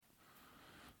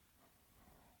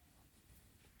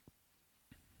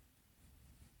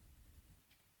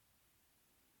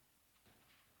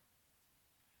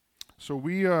So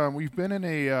we've been in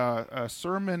a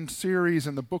sermon series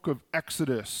in the book of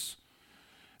Exodus,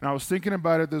 and I was thinking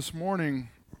about it this morning,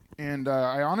 and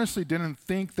I honestly didn't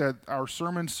think that our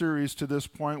sermon series to this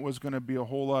point was going to be a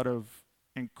whole lot of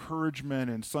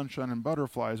encouragement and sunshine and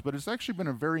butterflies, but it's actually been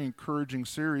a very encouraging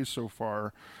series so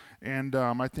far, and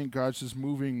I think God's just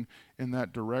moving in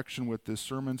that direction with this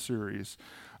sermon series.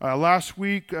 Last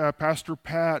week, Pastor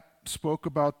Pat spoke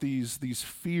about these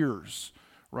fears,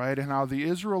 right? And how the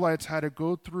Israelites had to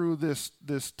go through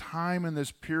this time and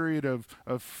this period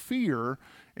of fear.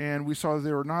 And we saw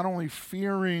they were not only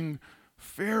fearing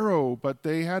Pharaoh, but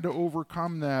they had to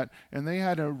overcome that. And they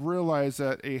had to realize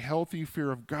that a healthy fear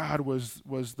of God was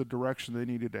the direction they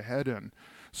needed to head in.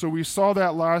 So we saw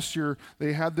that last year.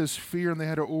 They had this fear and they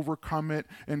had to overcome it.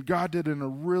 And God did a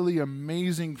really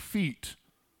amazing feat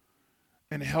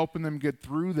in helping them get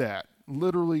through that,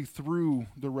 literally through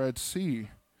the Red Sea.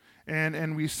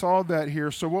 And we saw that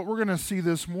here. So what we're going to see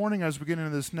this morning as we get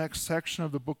into this next section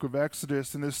of the book of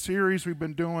Exodus, in this series we've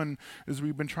been doing is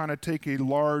we've been trying to take a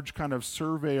large kind of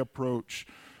survey approach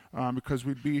because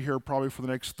we'd be here probably for the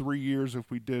next 3 years if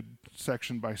we did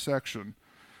section by section.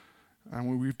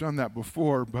 And we've done that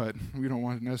before, but we don't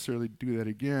want to necessarily do that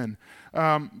again.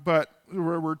 But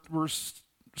we're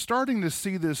starting to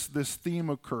see this theme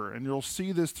occur, and you'll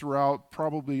see this throughout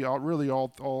probably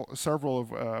all several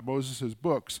of Moses'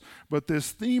 books. But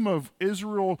this theme of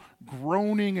Israel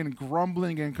groaning and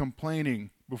grumbling and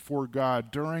complaining before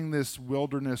God during this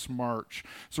wilderness march.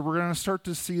 So we're going to start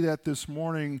to see that this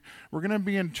morning. We're going to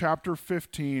be in chapter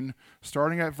 15,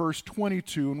 starting at verse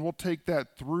 22, and we'll take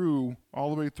that through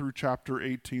all the way through chapter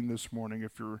 18 this morning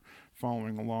if you're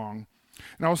following along.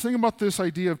 And I was thinking about this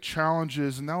idea of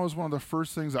challenges, and that was one of the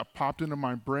first things that popped into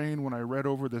my brain when I read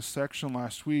over this section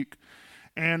last week.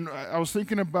 And I was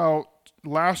thinking about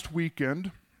last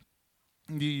weekend,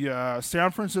 the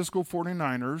San Francisco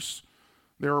 49ers,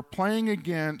 they were playing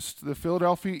against the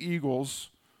Philadelphia Eagles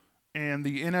in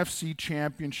the NFC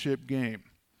Championship game.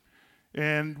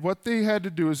 And what they had to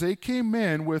do is they came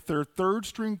in with their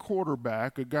third-string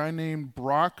quarterback, a guy named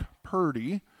Brock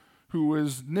Purdy, who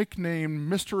was nicknamed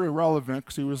Mr. Irrelevant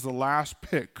because he was the last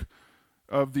pick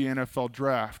of the NFL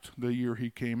draft the year he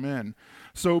came in.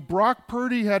 So Brock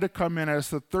Purdy had to come in as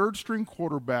the third-string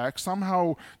quarterback,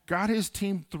 somehow got his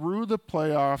team through the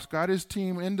playoffs, got his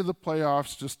team into the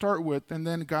playoffs to start with, and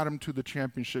then got him to the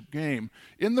championship game.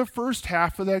 In the first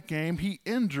half of that game, he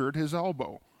injured his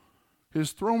elbow,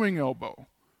 his throwing elbow.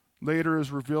 Later it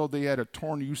was revealed they had a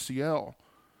torn UCL.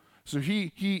 So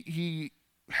he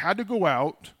had to go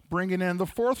out, bringing in the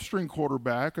fourth-string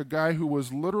quarterback, a guy who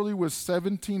was literally with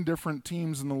 17 different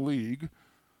teams in the league,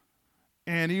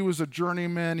 and he was a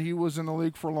journeyman. He was in the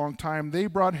league for a long time. They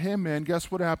brought him in. Guess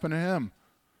what happened to him?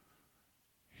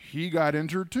 He got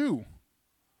injured too.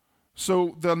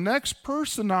 So the next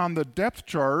person on the depth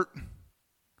chart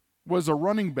was a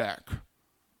running back.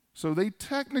 So they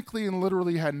technically and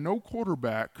literally had no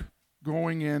quarterback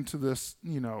going into this,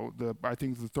 I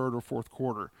think the third or fourth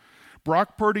quarter.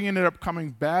 Brock Purdy ended up coming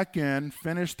back in,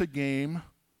 finished the game.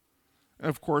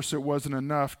 Of course, it wasn't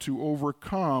enough to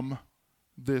overcome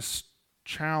this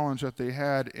challenge that they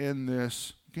had in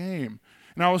this game.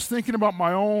 And I was thinking about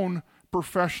my own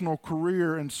professional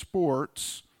career in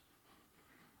sports.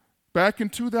 Back in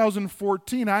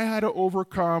 2014, I had to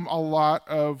overcome a lot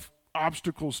of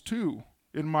obstacles too.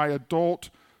 In my adult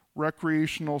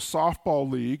recreational softball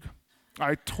league,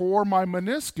 I tore my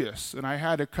meniscus, and I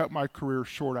had to cut my career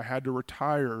short. I had to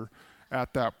retire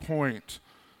at that point.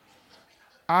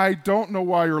 I don't know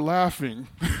why you're laughing.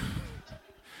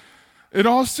 In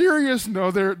all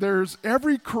seriousness, there's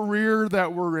every career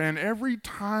that we're in, every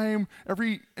time,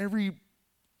 every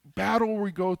battle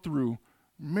we go through,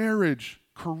 marriage,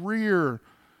 career,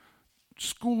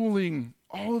 schooling,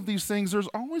 all of these things, there's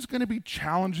always going to be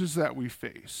challenges that we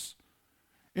face.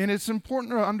 And it's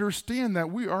important to understand that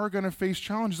we are going to face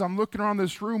challenges. I'm looking around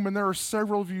this room, and there are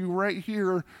several of you right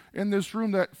here in this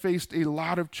room that faced a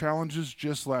lot of challenges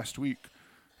just last week,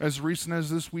 as recent as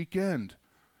this weekend,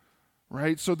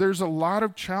 right? So there's a lot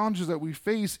of challenges that we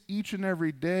face each and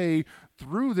every day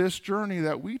through this journey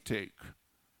that we take.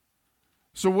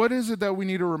 So what is it that we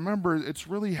need to remember? It's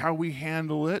really how we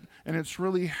handle it, and it's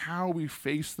really how we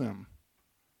face them,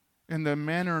 and the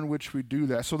manner in which we do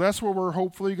that. So that's what we're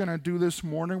hopefully going to do this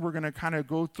morning. We're going to kind of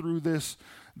go through these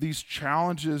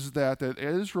challenges that the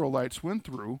Israelites went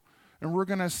through, and we're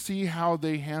going to see how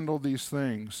they handle these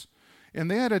things.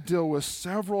 And they had to deal with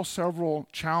several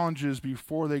challenges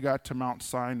before they got to Mount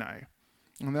Sinai.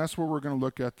 And that's what we're going to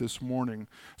look at this morning.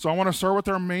 So I want to start with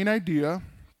our main idea,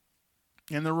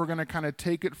 And then we're going to kind of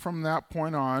take it from that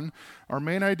point on. Our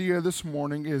main idea this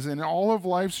morning is in all of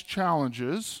life's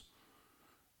challenges,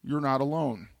 you're not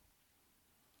alone.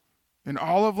 In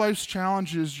all of life's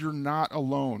challenges, you're not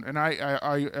alone. And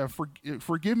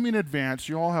forgive me in advance,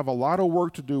 you all have a lot of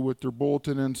work to do with your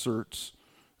bulletin inserts.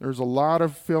 There's a lot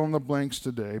of fill in the blanks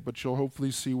today, but you'll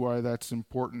hopefully see why that's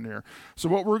important here. So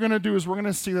what we're going to do is we're going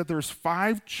to see that there's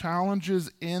 5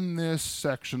 challenges in this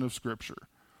section of Scripture.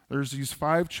 There's these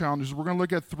 5 challenges. We're going to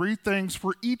look at 3 things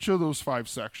for each of those 5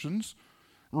 sections.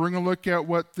 We're going to look at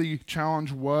what the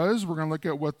challenge was. We're going to look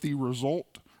at what the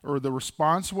result or the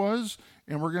response was,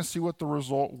 and we're going to see what the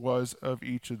result was of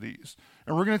each of these.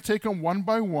 And we're going to take them one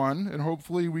by one, and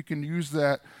hopefully we can use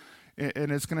that,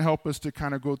 and it's going to help us to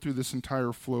kind of go through this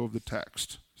entire flow of the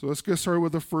text. So let's get started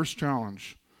with the first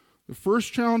challenge. The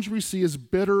first challenge we see is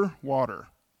bitter water.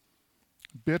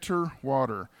 Bitter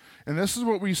water. And this is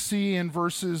what we see in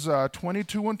verses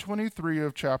 22 and 23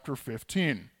 of chapter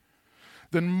 15.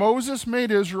 Then Moses made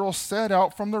Israel set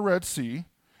out from the Red Sea,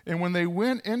 and when they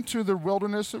went into the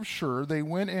wilderness of Shur, they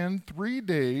went in 3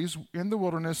 days in the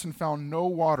wilderness and found no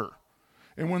water.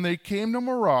 And when they came to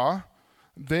Marah,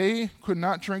 they could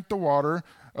not drink the water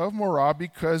of Marah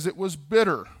because it was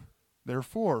bitter.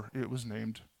 Therefore, it was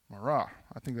named Marah.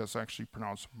 I think that's actually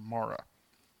pronounced Mara.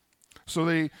 So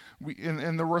the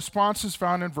response is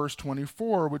found in verse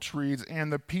 24, which reads,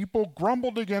 "And the people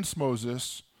grumbled against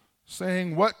Moses,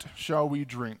 saying, 'What shall we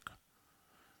drink?'"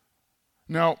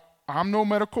 Now, I'm no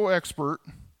medical expert,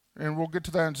 and we'll get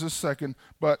to that in just a second,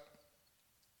 but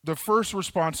the first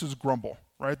response is grumble,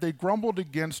 right? They grumbled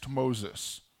against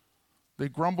Moses. They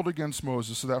grumbled against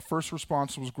Moses, so that first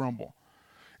response was grumble.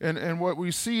 And what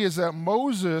we see is that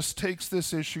Moses takes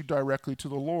this issue directly to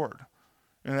the Lord.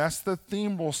 And that's the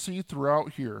theme we'll see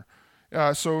throughout here.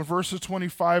 So in verses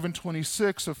 25 and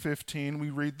 26 of 15, we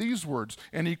read these words.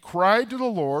 "And he cried to the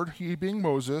Lord," he being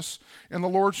Moses, "and the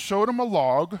Lord showed him a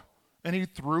log, and he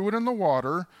threw it in the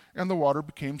water, and the water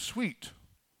became sweet.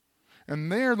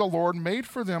 And there the Lord made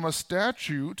for them a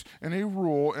statute and a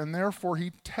rule, and therefore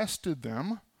he tested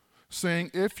them,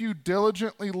 saying, 'If you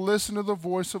diligently listen to the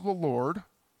voice of the Lord,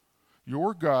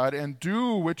 your God, and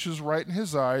do which is right in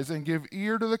his eyes, and give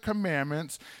ear to the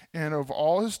commandments and of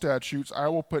all his statutes, I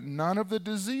will put none of the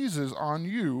diseases on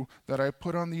you that I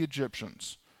put on the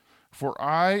Egyptians. For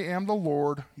I am the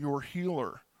Lord your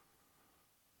healer.'"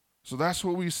 So that's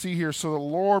what we see here. So the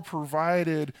Lord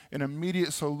provided an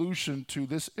immediate solution to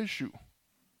this issue.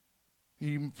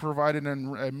 He provided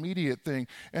an immediate thing.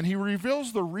 And he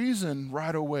reveals the reason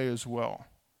right away as well.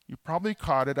 You probably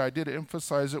caught it. I did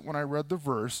emphasize it when I read the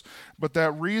verse. But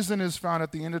that reason is found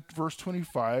at the end of verse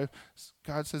 25.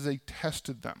 God says they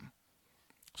tested them.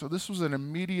 So this was an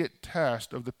immediate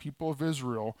test of the people of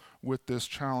Israel with this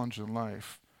challenge in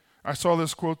life. I saw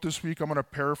this quote this week. I'm going to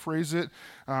paraphrase it,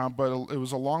 but it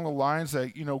was along the lines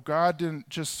that, God didn't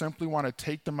just simply want to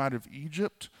take them out of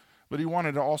Egypt, but he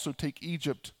wanted to also take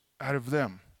Egypt out of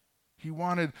them. He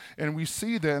wanted, and we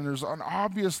see that, and there's an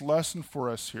obvious lesson for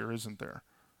us here, isn't there?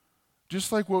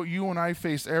 Just like what you and I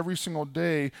face every single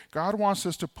day, God wants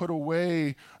us to put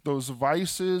away those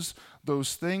vices,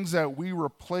 those things that we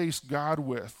replace God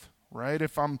with. Right?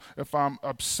 If I'm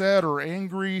upset or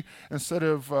angry, instead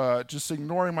of just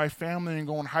ignoring my family and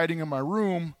going hiding in my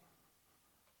room,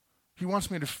 he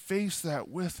wants me to face that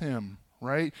with him,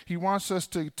 right? He wants us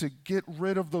to get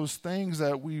rid of those things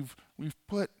that we've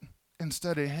put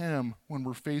instead of him when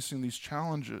we're facing these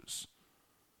challenges.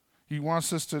 He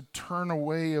wants us to turn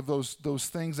away of those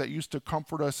things that used to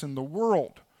comfort us in the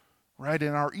world, right?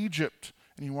 In our Egypt,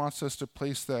 and he wants us to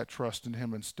place that trust in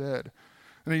him instead.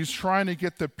 And he's trying to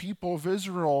get the people of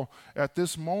Israel at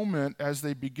this moment, as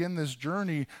they begin this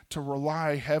journey, to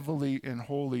rely heavily and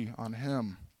wholly on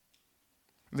him.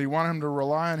 They want him to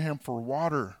rely on him for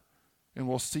water, and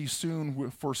we'll see soon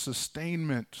for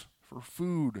sustainment, for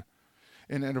food,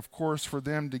 and of course for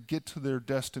them to get to their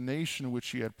destination which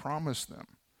he had promised them.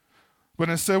 But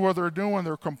instead what they're doing,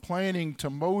 they're complaining to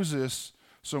Moses.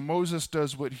 So Moses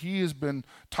does what he has been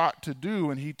taught to do,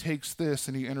 and he takes this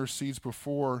and he intercedes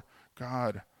before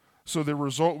God. So the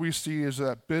result we see is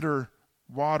that bitter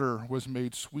water was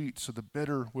made sweet. So the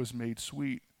bitter was made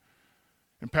sweet.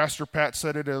 And Pastor Pat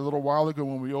said it a little while ago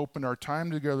when we opened our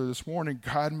time together this morning.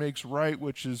 God makes right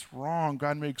which is wrong.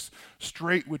 God makes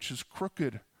straight which is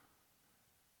crooked.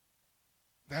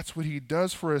 That's what he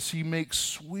does for us. He makes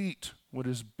sweet what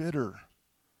is bitter.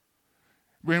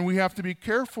 And we have to be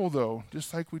careful, though,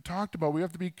 just like we talked about. We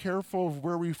have to be careful of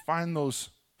where we find those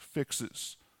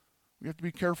fixes. We have to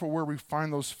be careful where we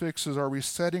find those fixes. Are we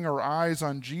setting our eyes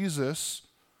on Jesus,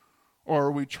 or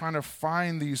are we trying to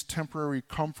find these temporary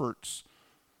comforts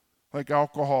like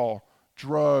alcohol,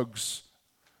 drugs,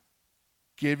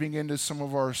 giving into some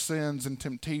of our sins and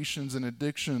temptations and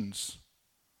addictions?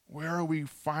 Where are we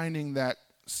finding that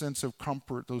sense of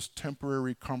comfort, those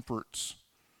temporary comforts?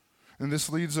 And this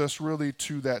leads us really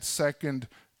to that second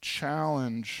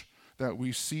challenge that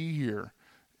we see here.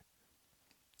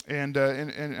 And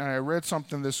I read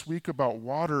something this week about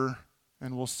water,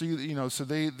 and we'll see, so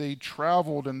they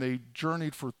traveled and they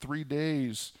journeyed for 3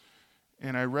 days.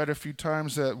 And I read a few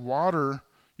times that water,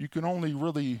 you can only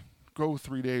really go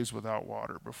 3 days without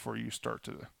water before you start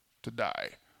to die.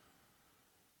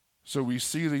 So we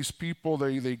see these people,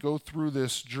 they go through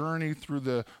this journey through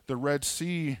the Red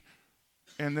Sea,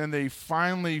 and then they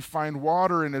finally find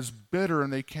water, and it's bitter,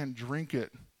 and they can't drink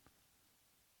it.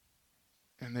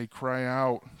 And they cry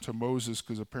out to Moses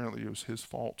because apparently it was his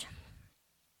fault.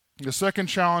 The second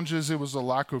challenge is it was a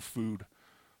lack of food.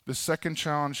 The second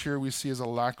challenge here we see is a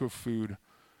lack of food.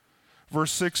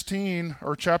 Verse 16,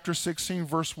 or chapter 16,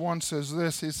 verse 1 says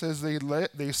this. It says,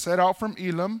 they set out from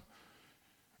Elim,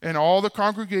 and all the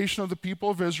congregation of the people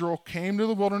of Israel came to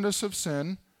the wilderness of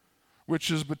Sin,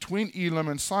 which is between Elim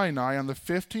and Sinai, on the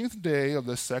 15th day of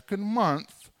the second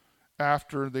month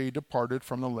after they departed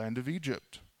from the land of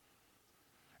Egypt.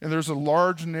 And there's a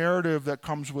large narrative that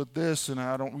comes with this,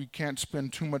 and we can't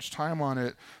spend too much time on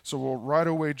it, so we'll right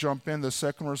away jump in. The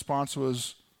second response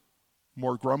was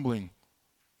more grumbling.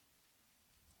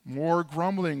 More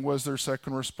grumbling was their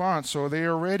second response. So they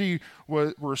already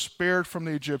were spared from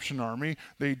the Egyptian army.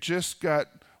 They just got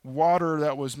water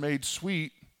that was made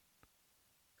sweet.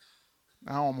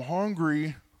 Now I'm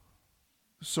hungry,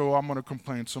 so I'm going to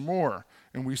complain some more.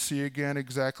 And we see again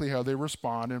exactly how they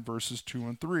respond in verses 2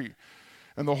 and 3.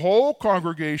 And the whole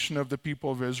congregation of the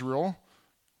people of Israel,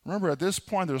 remember at this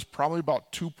point there's probably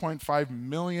about 2.5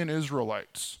 million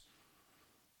Israelites.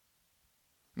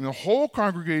 And the whole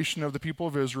congregation of the people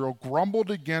of Israel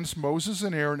grumbled against Moses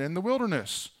and Aaron in the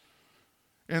wilderness.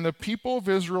 And the people of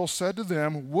Israel said to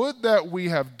them, "Would that we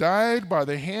have died by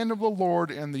the hand of the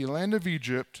Lord in the land of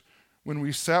Egypt, when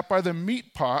we sat by the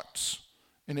meat pots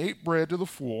and ate bread to the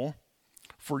full.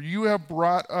 For you have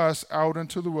brought us out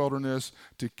into the wilderness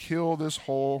to kill this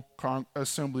whole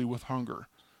assembly with hunger."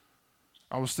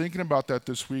 I was thinking about that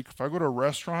this week. If I go to a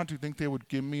restaurant, do you think they would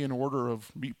give me an order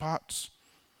of meat pots?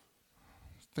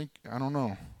 I don't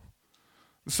know.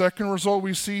 The second result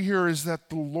we see here is that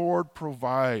the Lord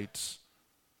provides.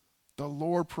 The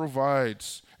Lord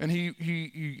provides. And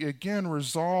he again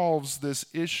resolves this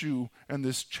issue and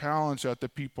this challenge that the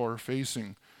people are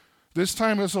facing. This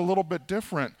time is a little bit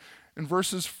different. In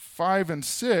verses 5 and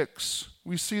 6,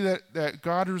 we see that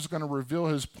God is going to reveal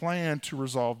his plan to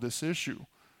resolve this issue.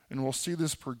 And we'll see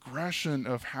this progression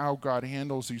of how God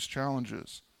handles these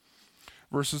challenges.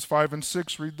 Verses 5 and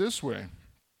 6 read this way,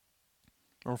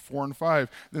 or 4 and 5.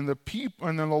 And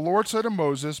then the Lord said to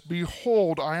Moses,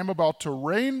 "Behold, I am about to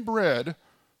rain bread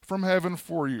from heaven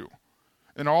for you.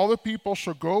 And all the people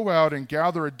shall go out and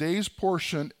gather a day's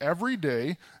portion every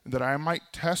day, that I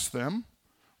might test them,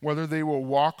 whether they will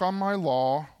walk on my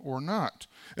law or not.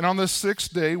 And on the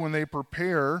 6th day, when they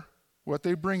prepare what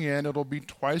they bring in, it'll be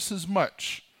twice as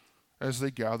much as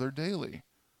they gather daily."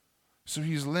 So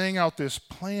he's laying out this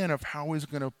plan of how he's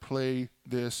going to play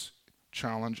this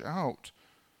challenge out.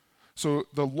 So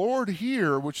the Lord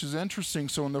here, which is interesting,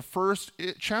 so in the first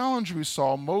challenge we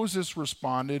saw, Moses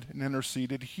responded and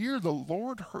interceded. Here the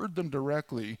Lord heard them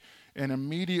directly and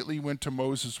immediately went to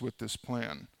Moses with this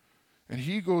plan. And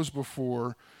he goes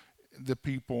before the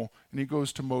people, and he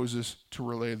goes to Moses to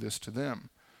relay this to them.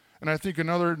 And I think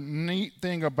another neat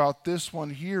thing about this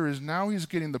one here is now he's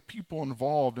getting the people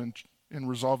involved in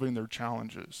resolving their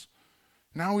challenges.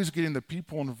 Now he's getting the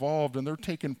people involved, and they're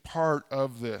taking part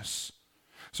of this.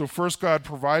 So first God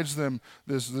provides them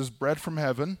this bread from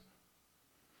heaven,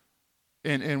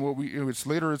 and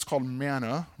it's called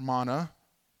manna,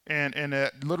 and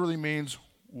it literally means,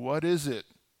 what is it?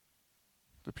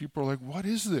 The people are like, what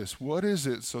is this? What is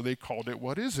it? So they called it,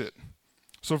 what is it?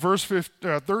 So verse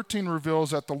 13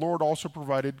 reveals that the Lord also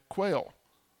provided quail.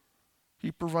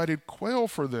 He provided quail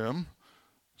for them,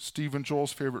 Steve and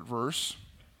Joel's favorite verse.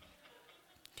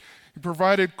 He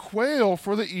provided quail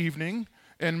for the evening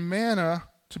and manna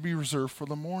to be reserved for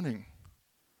the morning.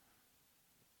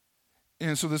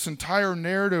 And so this entire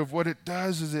narrative, what it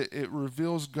does is it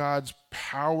reveals God's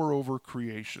power over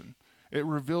creation. It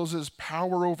reveals his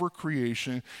power over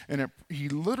creation, and he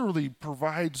literally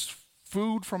provides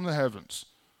food from the heavens,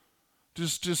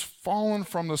 just fallen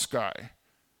from the sky.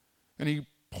 And he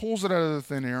pulls it out of the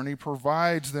thin air, and he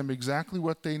provides them exactly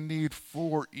what they need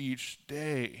for each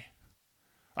day.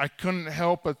 I couldn't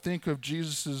help but think of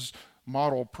Jesus'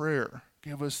 model prayer.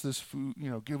 give us this food,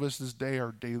 give us this day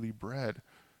our daily bread.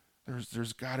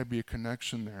 There's got to be a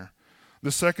connection there.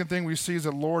 The second thing we see is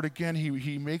that Lord, again,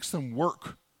 he makes them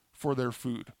work for their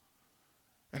food.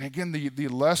 And again, the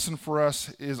lesson for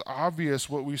us is obvious.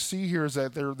 What we see here is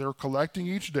that they're collecting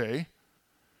each day,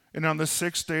 and on the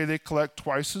sixth day they collect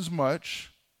twice as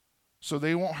much, so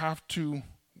they won't have to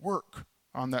work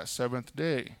on that seventh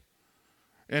day.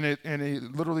 And it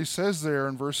literally says there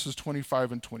in verses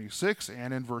 25 and 26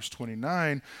 and in verse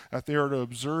 29 that they are to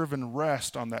observe and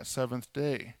rest on that seventh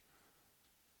day.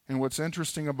 And what's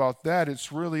interesting about that,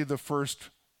 it's really the first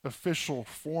official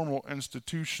formal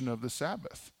institution of the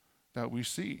Sabbath that we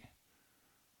see.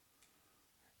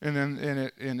 And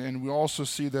then we also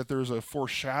see that there's a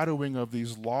foreshadowing of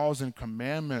these laws and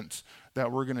commandments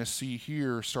that we're going to see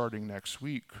here starting next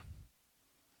week.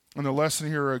 And the lesson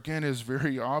here again is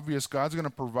very obvious. God's going to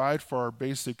provide for our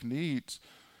basic needs,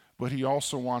 but he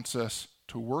also wants us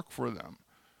to work for them.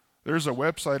 There's a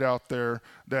website out there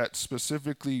that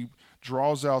specifically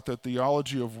draws out the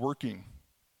theology of working.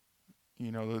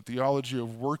 The theology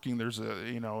of working,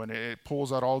 and it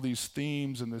pulls out all these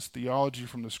themes and this theology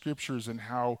from the scriptures and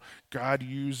how God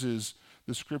uses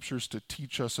the scriptures to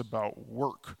teach us about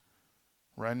work,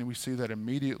 right? And we see that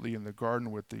immediately in the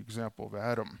garden with the example of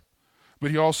Adam.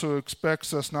 But he also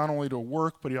expects us not only to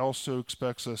work, but he also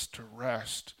expects us to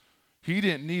rest. He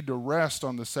didn't need to rest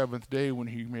on the seventh day when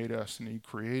he made us and he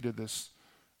created this,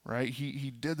 right?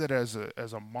 He did that as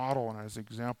a model and as an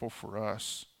example for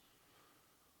us.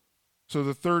 So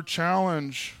the third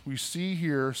challenge we see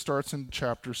here starts in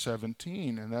chapter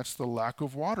 17, and that's the lack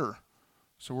of water.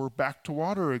 So we're back to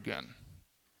water again.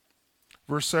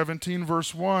 Verse 17,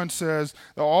 verse 1 says,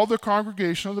 all the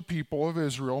congregation of the people of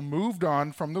Israel moved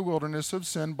on from the wilderness of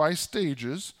sin by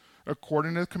stages,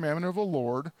 according to the commandment of the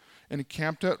Lord, and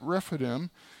encamped at Rephidim,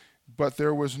 but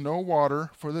there was no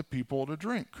water for the people to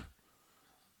drink.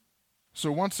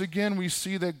 So once again, we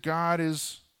see that God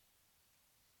is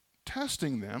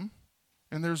testing them,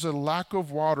 and there's a lack of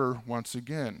water once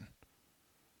again.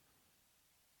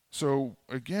 So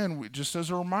again, just as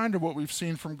a reminder what we've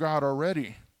seen from God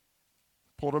already.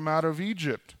 Pulled them out of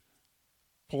Egypt,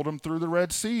 pulled them through the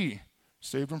Red Sea,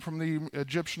 saved them from the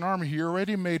Egyptian army. He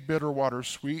already made bitter water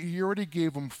sweet. He already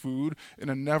gave them food and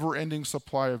a never-ending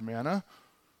supply of manna.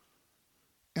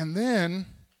 And then,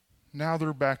 now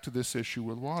they're back to this issue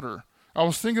with water. I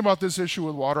was thinking about this issue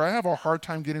with water. I have a hard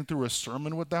time getting through a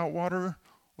sermon without water,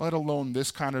 let alone this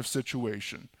kind of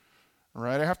situation. All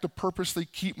right? I have to purposely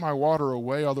keep my water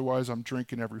away, otherwise I'm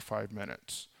drinking every 5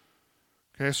 minutes.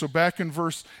 Okay, so back in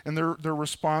verse, and their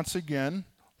response again,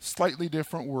 slightly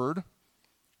different word,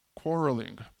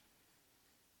 quarreling.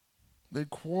 They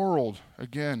quarreled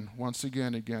again, once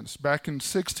again against. Back in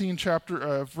 16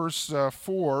 verse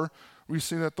 4, we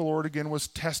see that the Lord again was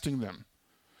testing them.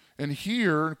 And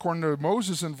here, according to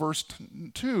Moses in verse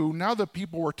 2, now the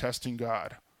people were testing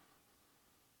God.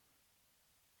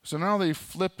 So now they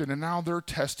flipped it, and now they're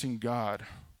testing God.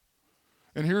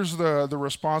 And here's the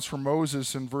response from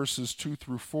Moses in verses 2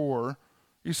 through 4.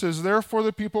 He says, therefore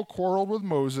the people quarreled with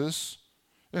Moses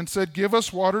and said, give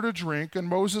us water to drink. And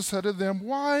Moses said to them,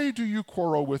 why do you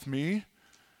quarrel with me?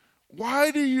 Why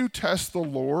do you test the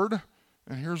Lord?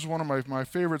 And here's one of my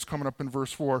favorites coming up in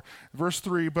verse 4. Verse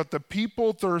 3, but the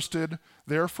people thirsted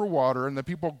there for water, and the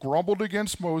people grumbled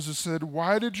against Moses, said,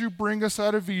 why did you bring us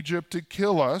out of Egypt to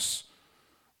kill us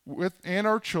and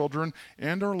our children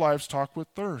and our livestock with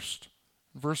thirst?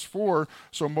 Verse 4,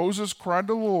 so Moses cried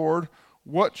to the Lord,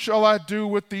 what shall I do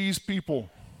with these people?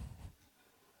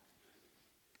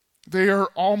 They are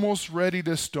almost ready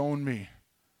to stone me.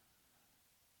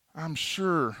 I'm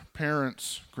sure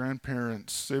parents,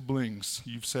 grandparents, siblings,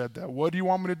 you've said that. What do you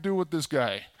want me to do with this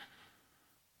guy?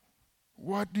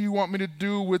 What do you want me to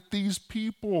do with these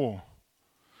people?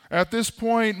 At this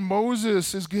point,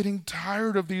 Moses is getting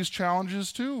tired of these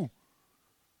challenges too,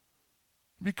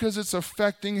 because it's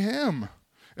affecting him.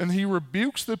 And he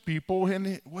rebukes the people,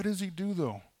 and what does he do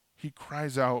though? He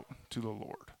cries out to the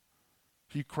Lord.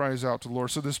 He cries out to the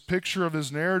Lord. So this picture of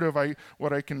his narrative,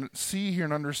 what I can see here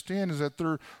and understand is that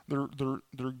they're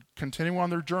continuing on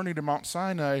their journey to Mount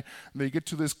Sinai, and they get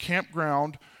to this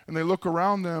campground, and they look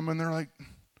around them, and they're like,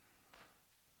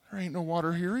 there ain't no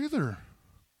water here either.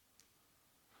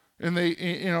 And they,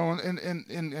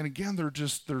 and again,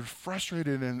 they're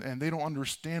frustrated, and they don't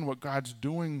understand what God's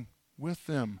doing with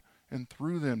them and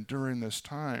through them during this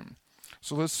time.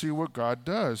 So let's see what God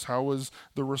does. How was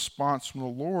the response from the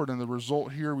Lord? And the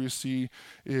result here we see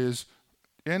is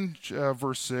in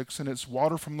verse 6, and it's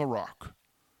water from the rock.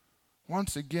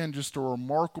 Once again, just a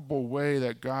remarkable way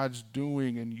that God's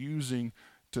doing and using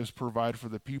to provide for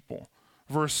the people.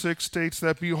 Verse 6 states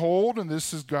that, behold, and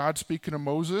this is God speaking to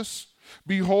Moses,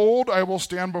 behold, I will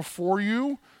stand before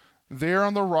you there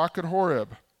on the rock at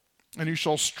Horeb, and you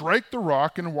shall strike the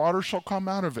rock, and water shall come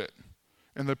out of it,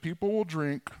 and the people will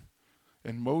drink.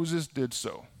 And Moses did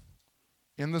so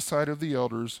in the sight of the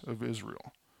elders of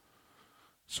Israel.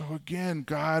 So again,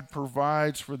 God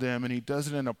provides for them, and he does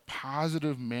it in a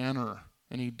positive manner.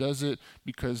 And he does it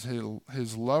because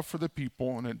his love for the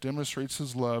people, and it demonstrates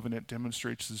his love, and it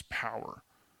demonstrates his power.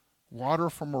 Water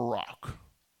from a rock.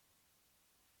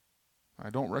 I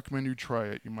don't recommend you try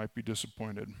it. You might be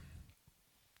disappointed.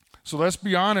 So let's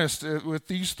be honest, with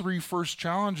these three first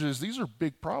challenges, these are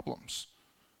big problems.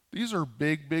 These are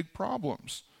big, big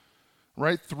problems.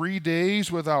 Right? 3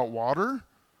 days without water.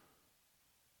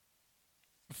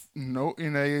 No,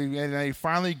 and they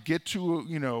finally get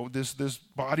to, this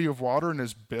body of water, and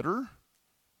it's bitter.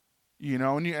 And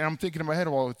I'm thinking in my head,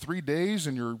 well, 3 days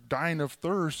and you're dying of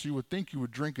thirst, you would think you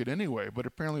would drink it anyway. But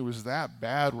apparently it was that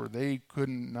bad where they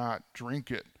couldn't not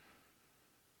drink it.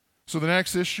 So the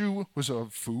next issue was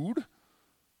of food.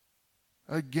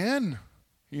 Again,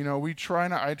 I try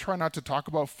not to talk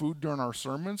about food during our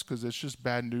sermons because it's just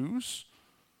bad news.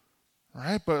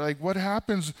 Right? But what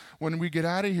happens when we get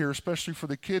out of here, especially for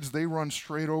the kids, they run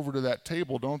straight over to that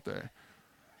table, don't they?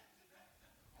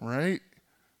 Right?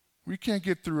 We can't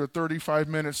get through a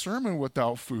 35-minute sermon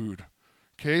without food.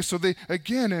 Okay, so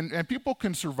and people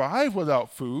can survive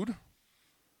without food.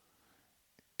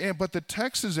 But the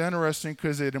text is interesting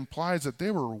because it implies that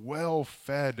they were well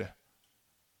fed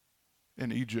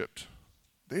in Egypt.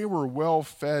 They were well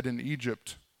fed in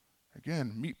Egypt.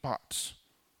 Again, meat pots.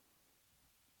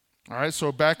 All right,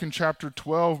 so back in chapter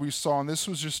 12 we saw, and this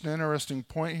was just an interesting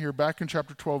point here, back in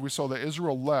chapter 12 we saw that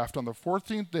Israel left on the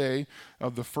 14th day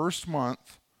of the first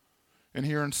month, and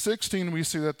here in 16 we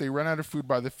see that they ran out of food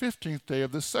by the 15th day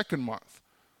of the second month.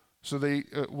 So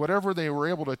whatever they were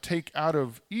able to take out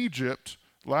of Egypt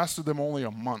lasted them only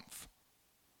a month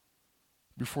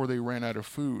before they ran out of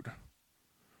food.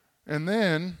 And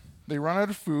then they run out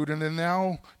of food, and then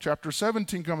now chapter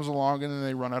 17 comes along, and then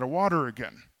they run out of water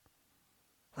again.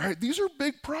 Right? These are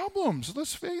big problems.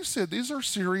 Let's face it. These are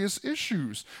serious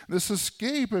issues. This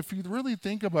escape, if you really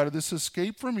think about it, this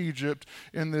escape from Egypt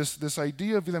and this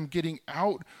idea of them getting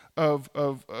out of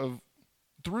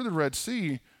through the Red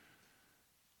Sea,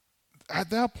 at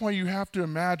that point you have to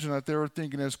imagine that they were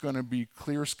thinking it's going to be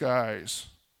clear skies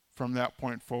from that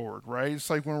point forward, right? It's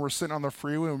like when we're sitting on the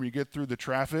freeway and we get through the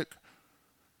traffic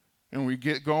and we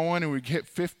get going and we get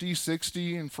 50,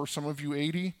 60, and for some of you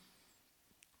 80.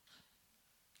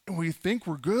 And we think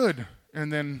we're good,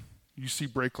 and then you see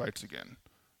brake lights again.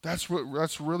 That's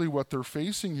really what they're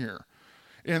facing here.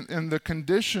 And the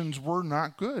conditions were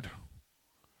not good.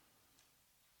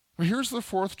 But here's the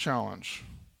fourth challenge.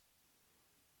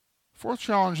 Fourth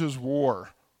challenge is war.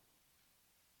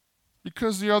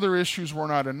 Because the other issues were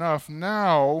not enough,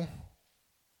 now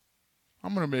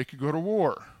I'm going to make you go to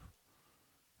war.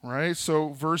 Right? So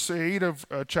verse 8 of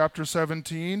chapter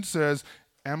 17 says,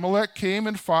 Amalek came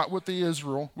and fought with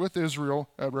Israel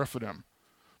at Rephidim.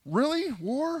 Really?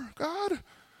 War? God?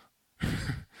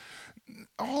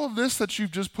 All of this that you've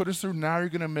just put us through, now you're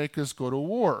going to make us go to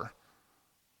war.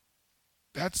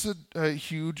 That's a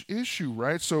huge issue,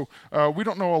 right? So we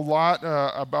don't know a lot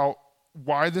about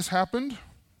why this happened.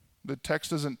 The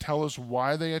text doesn't tell us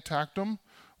why they attacked them.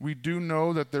 We do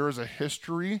know that there is a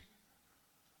history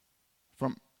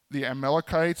from the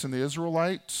Amalekites and the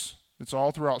Israelites. It's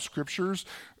all throughout scriptures.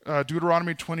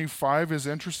 Deuteronomy 25 is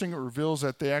interesting. It reveals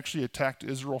that they actually attacked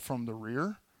Israel from the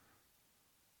rear.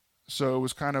 So it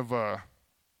was kind of a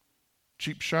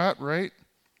cheap shot, right?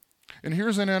 And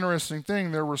here's an interesting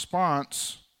thing. Their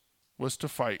response was to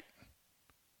fight.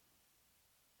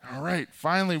 All right,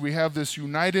 finally we have this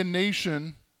united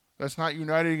nation that's not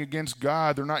uniting against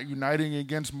God. They're not uniting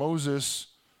against Moses.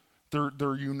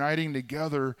 They're uniting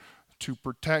together to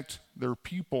protect their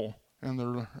people and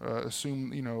their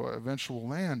eventual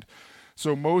land.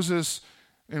 So Moses,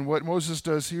 and what Moses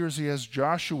does here is he has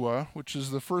Joshua, which is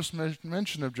the first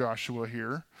mention of Joshua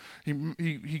here.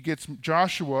 He gets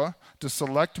Joshua to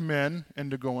select men and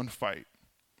to go and fight.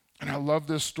 And I love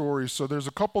this story. So there's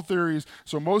a couple theories.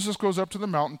 So Moses goes up to the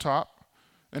mountaintop,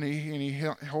 and he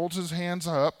holds his hands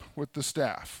up with the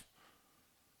staff.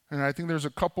 And I think there's a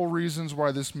couple reasons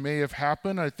why this may have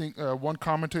happened. I think one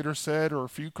commentator said, or a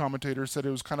few commentators said, it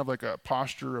was kind of like a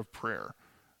posture of prayer,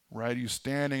 right? He's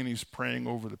standing and he's praying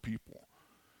over the people.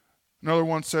 Another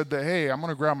one said that, hey, I'm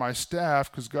going to grab my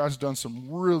staff because God's done some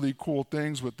really cool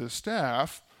things with this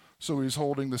staff, so he's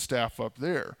holding the staff up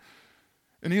there.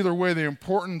 And either way, the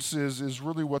importance is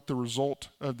really what the result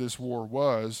of this war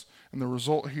was. And the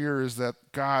result here is that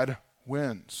God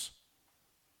wins.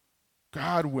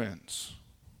 God wins.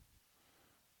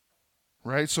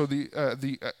 Right? So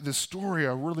the story,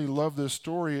 I really love this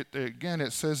story.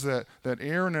 It says that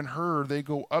Aaron and Hur, they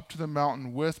go up to the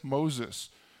mountain with Moses.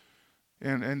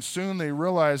 And soon they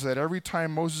realized that every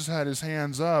time Moses had his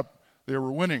hands up, they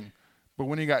were winning. But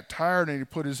when he got tired and he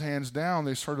put his hands down,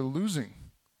 they started losing.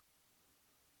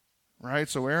 Right?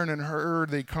 So Aaron and Hur,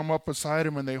 they come up beside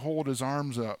him and they hold his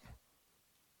arms up.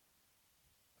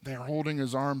 They're holding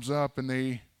his arms up, and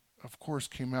they, of course,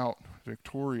 came out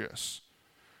victorious.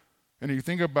 And you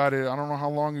think about it, I don't know how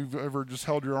long you've ever just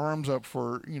held your arms up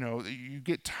for, you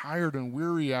get tired and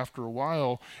weary after a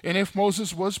while. And if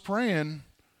Moses was praying,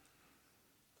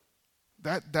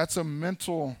 that's a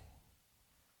mental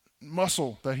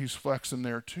muscle that he's flexing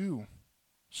there too.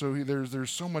 So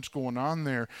there's so much going on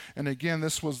there. And again,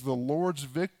 this was the Lord's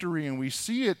victory, and we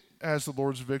see it as the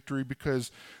Lord's victory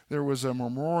because there was a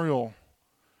memorial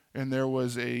and there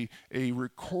was a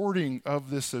recording of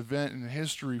this event in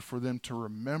history for them to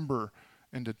remember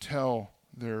and to tell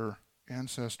their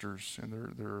ancestors and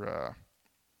their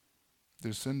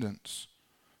descendants.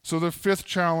 So the fifth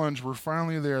challenge, we're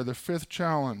finally there, the fifth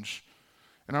challenge.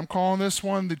 And I'm calling this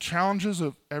one the challenges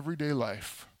of everyday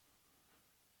life.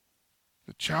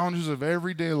 The challenges of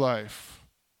everyday life.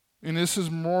 And this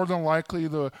is more than likely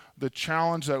the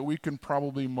challenge that we can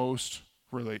probably most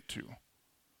relate to.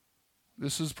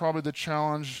 This is probably the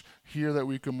challenge here that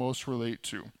we can most relate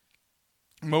to.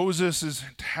 Moses is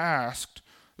tasked.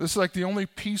 This is like the only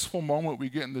peaceful moment we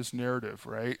get in this narrative,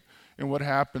 right? And what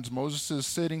happens? Moses is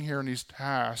sitting here and he's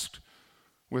tasked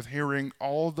with hearing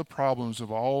all of the problems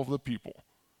of all of the people.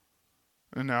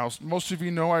 And now, most of you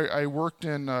know I worked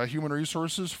in human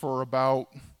resources for about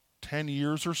 10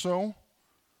 years or so.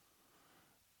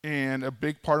 And a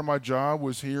big part of my job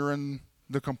was hearing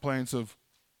the complaints of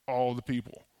all the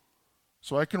people.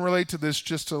 So I can relate to this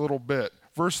just a little bit.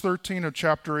 Verse 13 of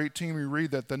chapter 18, we read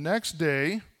that the next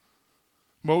day,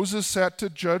 Moses sat to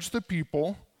judge the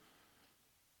people,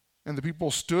 and the people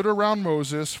stood around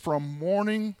Moses from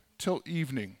morning till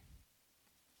evening.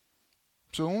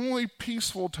 So the only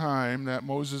peaceful time that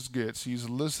Moses gets, he's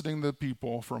listening to the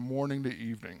people from morning to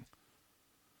evening.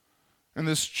 And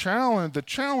the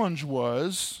challenge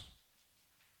was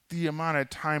the amount of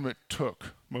time it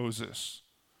took Moses.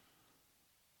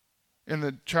 In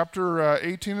the chapter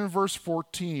 18 and verse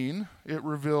 14, it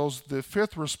reveals the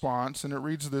fifth response, and it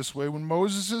reads this way: when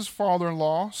Moses'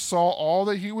 father-in-law saw all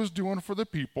that he was doing for the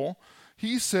people,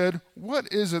 he said,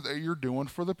 "What is it that you're doing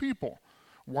for the people?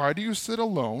 Why do you sit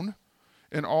alone,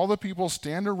 and all the people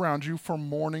stand around you from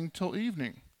morning till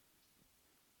evening?"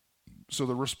 So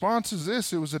the response is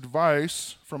this: it was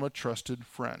advice from a trusted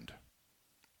friend.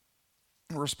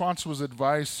 The response was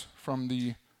advice from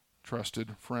the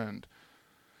trusted friend.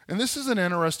 And this is an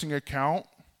interesting account.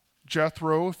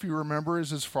 Jethro, if you remember, is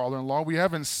his father-in-law. We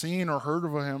haven't seen or heard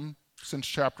of him since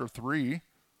chapter 3.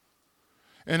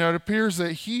 And it appears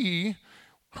that he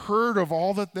heard of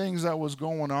all the things that was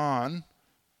going on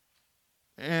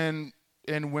and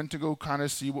went to go kind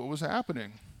of see what was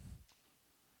happening.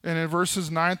 And in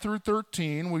verses 9 through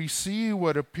 13, we see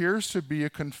what appears to be a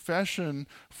confession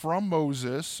from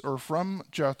Moses or from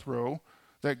Jethro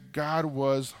that God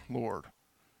was Lord.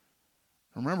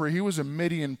 Remember, he was a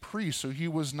Midian priest, so he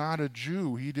was not a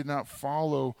Jew. He did not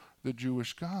follow the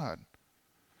Jewish God.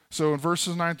 So in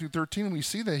verses 9 through 13, we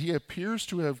see that he appears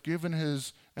to have given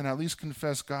his, and at least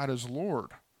confessed God as Lord.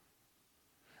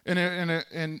 And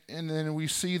then we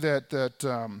see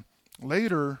that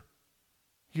later,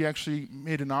 he actually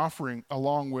made an offering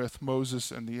along with Moses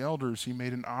and the elders. He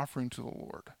made an offering to the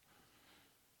Lord.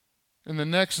 And the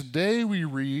next day we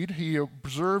read, he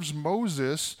observes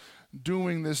Moses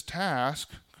doing this task,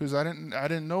 because I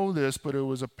didn't know this, but it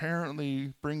was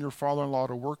apparently bring your father-in-law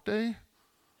to work day.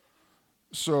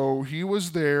 So he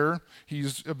was there,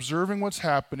 he's observing what's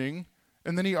happening,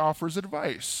 and then he offers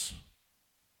advice.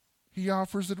 He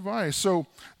offers advice. So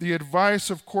the advice,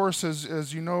 of course,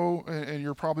 as you know, and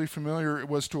you're probably familiar, it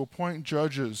was to appoint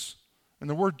judges. And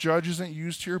the word judge isn't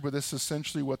used here, but this is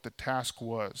essentially what the task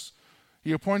was.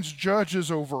 He appoints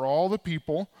judges over all the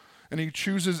people, and he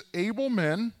chooses able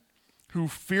men who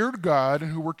feared God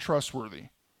and who were trustworthy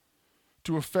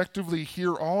to effectively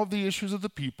hear all of the issues of the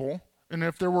people. And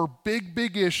if there were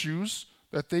big issues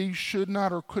that they should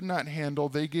not or could not handle,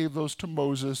 they gave those to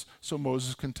Moses so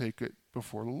Moses can take it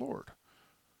before the Lord.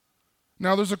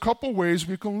 Now, there's a couple ways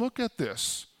we can look at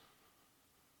this.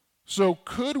 So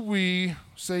could we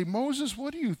say, Moses,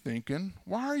 what are you thinking?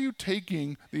 Why are you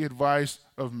taking the advice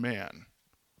of man?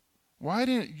 why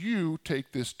didn't you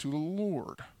take this to the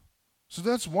Lord? So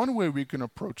that's one way we can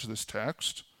approach this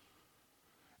text.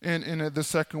 And the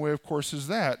second way, of course, is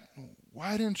that,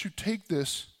 why didn't you take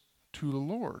this to the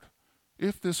Lord?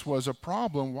 If this was a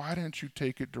problem, why didn't you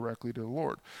take it directly to the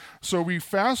Lord? So we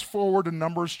fast forward to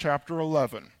Numbers chapter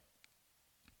 11.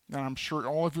 And I'm sure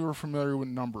all of you are familiar with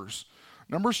Numbers.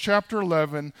 Numbers chapter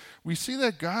 11, we see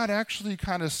that God actually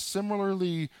kind of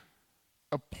similarly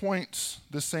appoints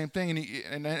the same thing.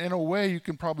 And in a way, you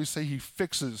can probably say he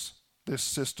fixes this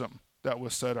system that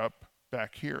was set up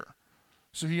back here.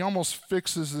 So he almost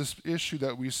fixes this issue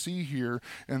that we see here,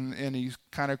 and he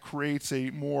kind of creates a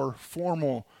more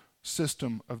formal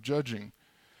system of judging.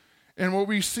 And what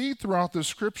we see throughout the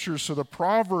scriptures, so the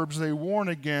Proverbs, they warn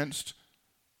against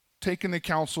taking the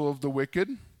counsel of the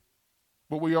wicked,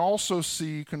 but we also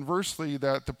see, conversely,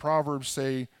 that the Proverbs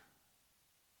say,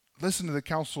 listen to the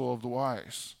counsel of the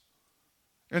wise.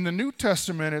 In the New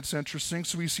Testament, it's interesting.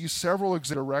 So we see several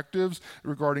directives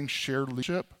regarding shared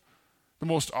leadership. The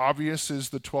most obvious is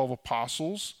the 12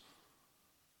 apostles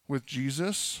with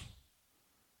Jesus,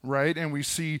 right? And we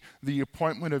see the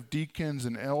appointment of deacons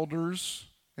and elders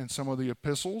in some of the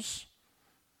epistles.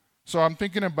 So I'm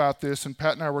thinking about this, and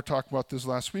Pat and I were talking about this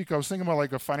last week. I was thinking about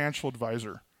like a financial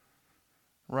advisor,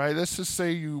 right? Let's just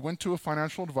say you went to a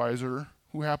financial advisor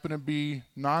who happened to be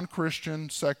non-Christian,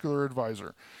 secular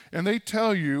advisor. And they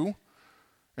tell you,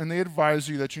 and they advise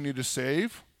you that you need to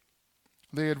save.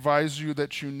 They advise you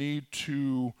that you need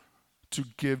to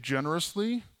give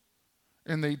generously.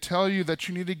 And they tell you that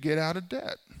you need to get out of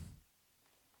debt.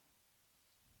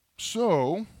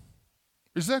 So,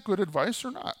 is that good advice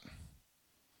or not?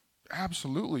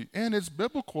 Absolutely. And it's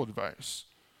biblical advice,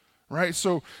 right?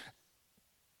 So,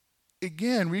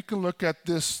 again, we can look at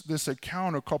this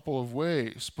account a couple of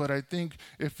ways, but I think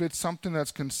if it's something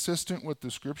that's consistent with the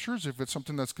scriptures, if it's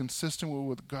something that's consistent with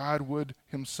what God would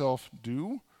himself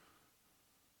do,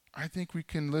 I think we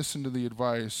can listen to the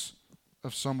advice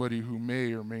of somebody who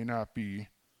may or may not be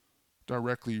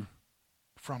directly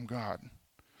from God.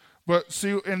 But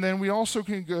see, and then we also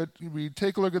we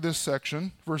take a look at this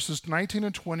section. Verses 19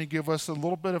 and 20 give us a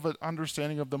little bit of an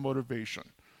understanding of the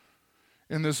motivation.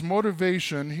 And this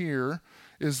motivation here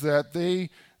is that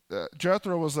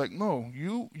Jethro was like, no,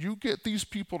 you get these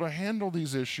people to handle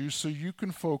these issues so you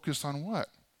can focus on what?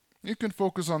 You can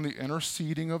focus on the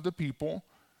interceding of the people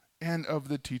and of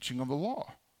the teaching of the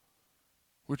law,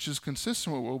 which is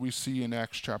consistent with what we see in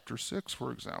Acts chapter 6,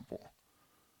 for example.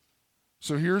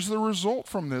 So here's the result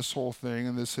from this whole thing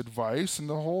and this advice, and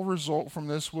the whole result from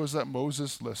this was that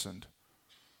Moses listened.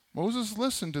 Moses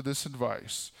listened to this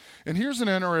advice. And here's an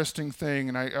interesting thing,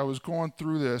 and I was going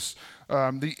through this.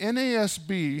 The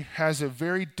NASB has a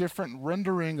very different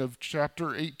rendering of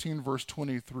chapter 18, verse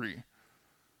 23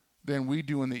 than we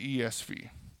do in the ESV.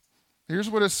 Here's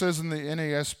what it says in the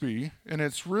NASB, and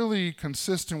it's really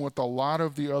consistent with a lot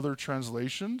of the other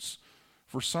translations.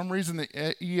 For some reason, the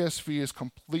ESV is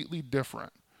completely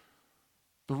different.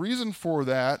 The reason for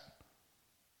that,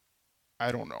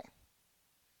 I don't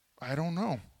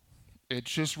know. It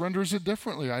just renders it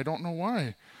differently. I don't know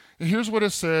why. And here's what it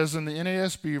says in the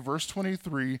NASB, verse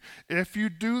 23. If you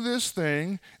do this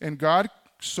thing and God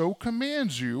so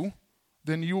commands you,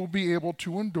 then you will be able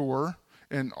to endure,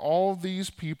 and all these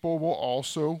people will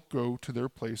also go to their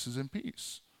places in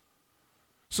peace.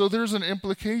 So there's an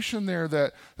implication there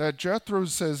that Jethro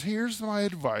says, here's my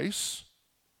advice,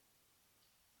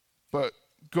 but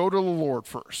go to the Lord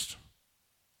first.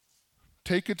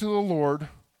 Take it to the Lord.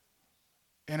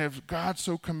 And if God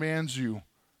so commands you,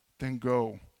 then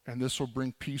go, and this will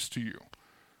bring peace to you.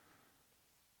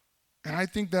 And I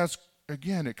think that's,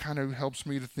 again, it kind of helps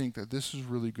me to think that this is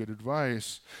really good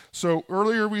advice. So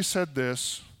earlier we said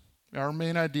this, our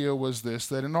main idea was this,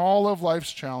 that in all of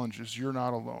life's challenges, you're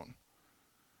not alone.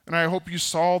 And I hope you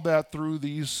saw that through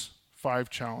these 5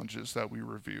 challenges that we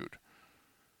reviewed.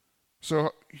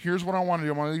 So here's what I want to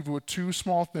do. I want to leave you with 2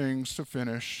 small things to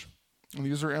finish, and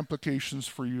these are implications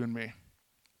for you and me.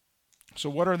 So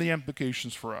what are the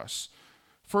implications for us?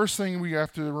 First thing we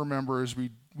have to remember is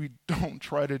we don't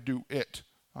try to do it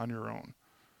on your own.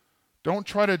 Don't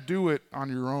try to do it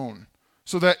on your own.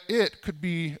 So that it could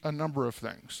be a number of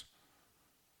things.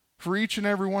 For each and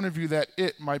every one of you, that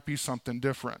it might be something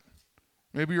different.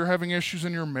 Maybe you're having issues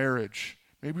in your marriage.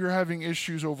 Maybe you're having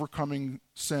issues overcoming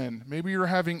sin. Maybe you're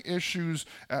having issues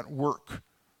at work.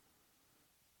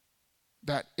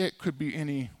 That it could be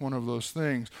any one of those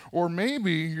things. Or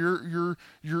maybe you're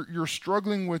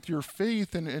struggling with your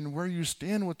faith and where you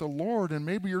stand with the Lord, and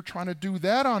maybe you're trying to do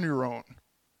that on your own.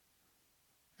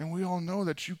 And we all know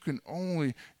that you can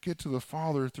only get to the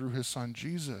Father through his Son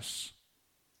Jesus.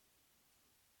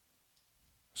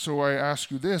 So I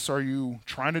ask you this, are you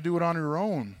trying to do it on your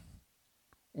own?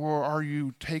 Or are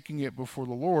you taking it before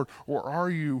the Lord? Or are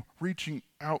you reaching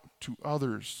out to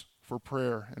others for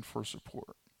prayer and for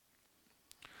support?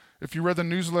 If you read the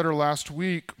newsletter last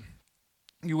week,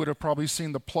 you would have probably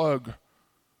seen the plug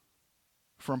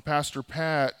from Pastor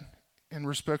Pat in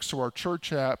respects to our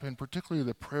church app, and particularly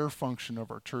the prayer function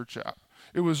of our church app.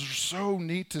 It was so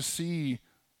neat to see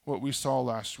what we saw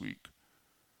last week.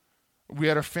 We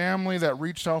had a family that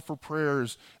reached out for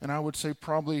prayers, and I would say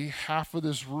probably half of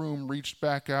this room reached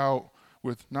back out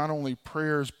with not only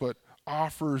prayers, but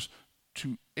offers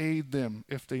to aid them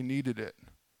if they needed it.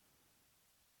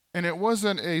 And it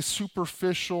wasn't a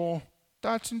superficial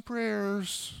thoughts and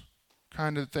prayers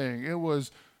kind of thing. It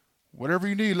was, whatever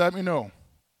you need, let me know.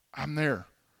 I'm there.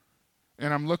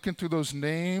 And I'm looking through those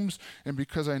names, and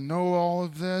because I know all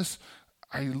of this,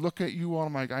 I look at you all,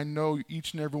 I'm like, I know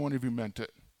each and every one of you meant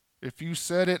it. If you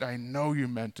said it, I know you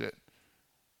meant it.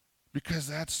 Because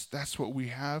that's what we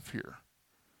have here.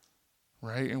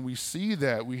 Right? And we see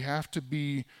that. We have to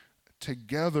be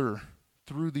together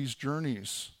through these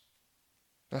journeys.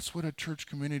 That's what a church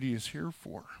community is here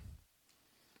for.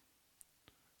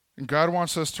 And God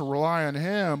wants us to rely on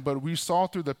Him, but we saw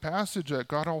through the passage that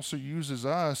God also uses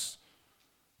us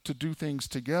to do things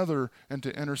together and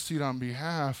to intercede on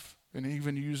behalf, and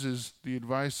even uses the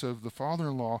advice of the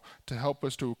father-in-law to help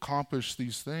us to accomplish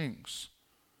these things.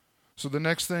 So the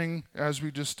next thing, as we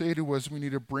just stated, was we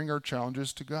need to bring our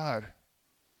challenges to God.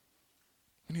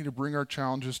 We need to bring our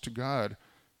challenges to God.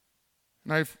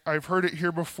 And I've heard it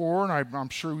here before, and I'm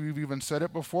sure we've even said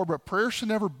it before, but prayer should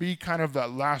never be kind of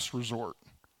that last resort.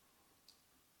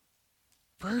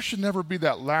 Prayer should never be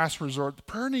that last resort.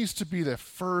 Prayer needs to be the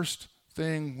first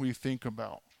thing we think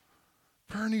about.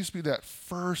 Prayer needs to be that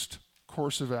first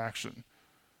course of action.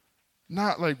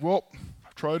 Not like, well,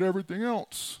 I've tried everything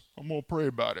else, I'm going to pray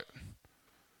about it.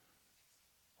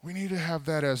 We need to have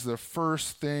that as the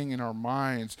first thing in our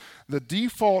minds. The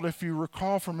default, if you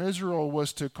recall from Israel,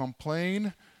 was to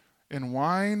complain and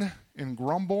whine and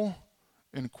grumble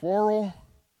and quarrel.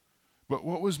 But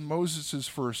what was Moses'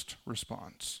 first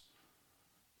response?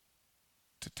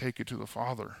 To take it to the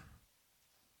Father.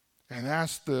 And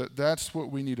that's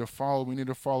what we need to follow. We need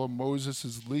to follow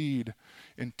Moses' lead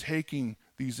in taking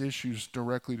these issues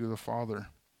directly to the Father.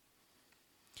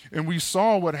 And we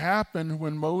saw what happened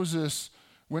when Moses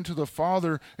went to the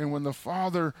Father, and when the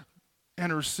Father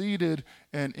interceded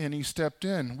and he stepped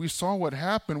in. We saw what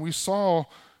happened. We saw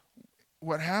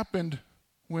what happened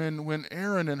when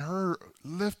Aaron and Hur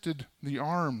lifted the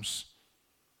arms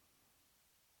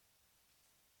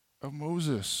of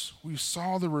Moses. We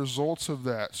saw the results of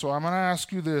that. So I'm going to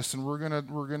ask you this, and I'm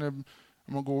going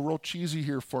to go real cheesy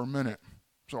here for a minute.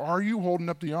 So are you holding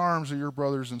up the arms of your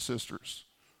brothers and sisters?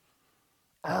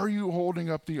 Are you holding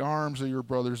up the arms of your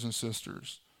brothers and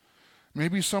sisters?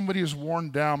 Maybe somebody is worn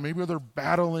down. Maybe they're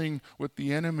battling with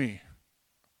the enemy.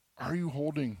 Are you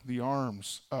holding the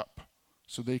arms up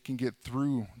so they can get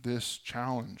through this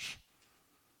challenge?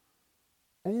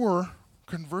 Or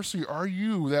conversely, are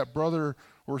you that brother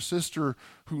or sister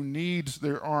who needs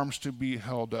their arms to be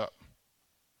held up?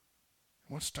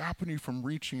 What's stopping you from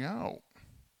reaching out?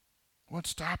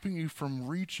 What's stopping you from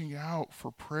reaching out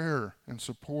for prayer and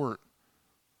support?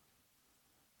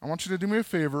 I want you to do me a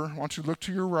favor. I want you to look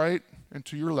to your right and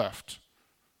to your left,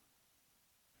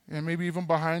 and maybe even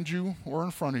behind you or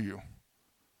in front of you.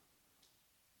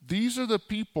 These are the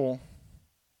people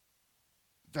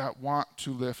that want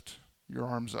to lift your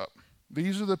arms up.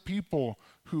 These are the people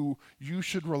who you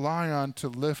should rely on to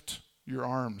lift your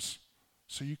arms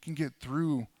so you can get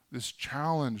through this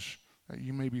challenge that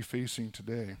you may be facing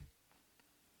today.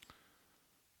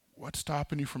 What's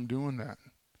stopping you from doing that?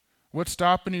 What's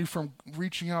stopping you from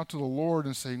reaching out to the Lord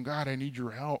and saying, God, I need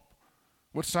your help?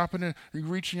 What's stopping you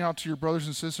reaching out to your brothers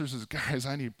and sisters and saying, guys,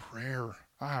 I need prayer.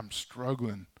 I'm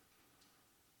struggling.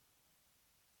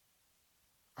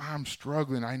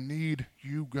 I need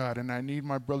you, God, and I need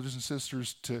my brothers and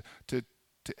sisters to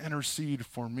intercede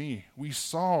for me. We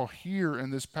saw here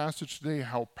in this passage today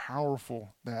how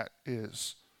powerful that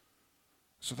is.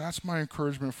 So that's my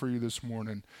encouragement for you this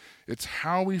morning. It's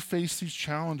how we face these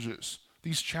challenges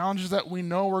that we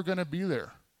know are going to be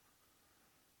there.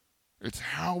 It's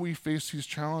how we face these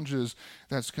challenges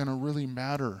that's going to really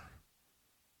matter.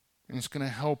 And it's going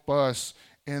to help us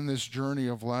in this journey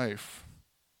of life.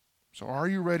 So are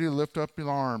you ready to lift up your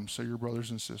arms, say your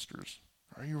brothers and sisters?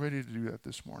 Are you ready to do that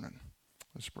this morning?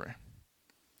 Let's pray.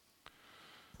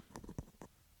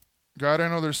 God, I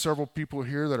know there's several people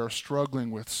here that are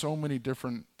struggling with so many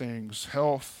different things: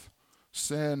 health,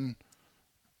 sin,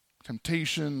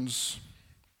 temptations,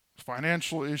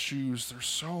 financial issues. There's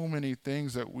so many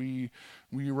things that we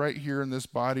right here in this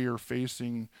body are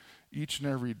facing each and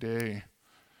every day.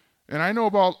 And I know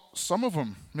about some of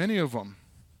them, many of them.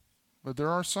 But there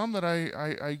are some that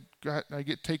I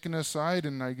get taken aside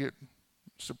and I get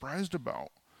surprised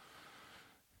about.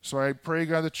 So I pray,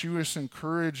 God, that you just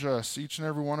encourage us, each and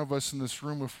every one of us in this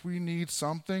room. If we need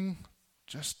something,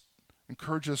 just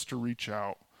encourage us to reach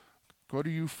out. Go to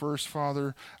you first,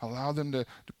 Father. Allow them to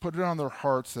put it on their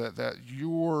hearts that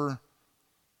you're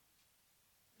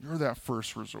that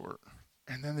first resort.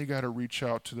 And then they got to reach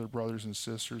out to their brothers and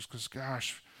sisters because,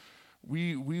 gosh,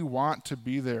 we want to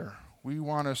be there. We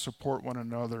want to support one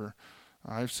another.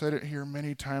 I've said it here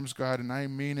many times, God, and I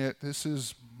mean it. This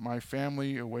is my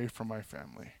family away from my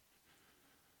family.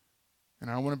 And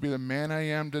I want to be the man I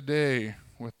am today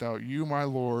without you, my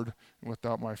Lord, and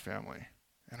without my family.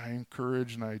 And I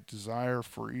encourage and I desire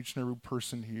for each and every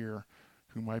person here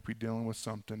who might be dealing with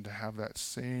something to have that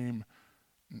same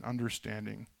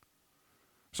understanding.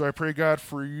 So I pray, God,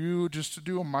 for you just to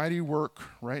do a mighty work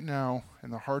right now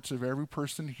in the hearts of every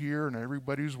person here and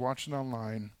everybody who's watching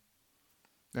online.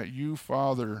 That you,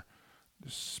 Father,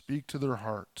 just speak to their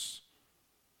hearts.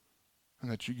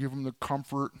 And that you give them the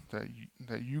comfort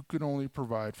that you could only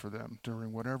provide for them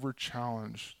during whatever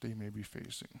challenge they may be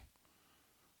facing.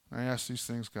 I ask these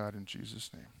things, God, in Jesus'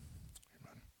 name.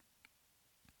 Amen.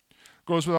 Goes without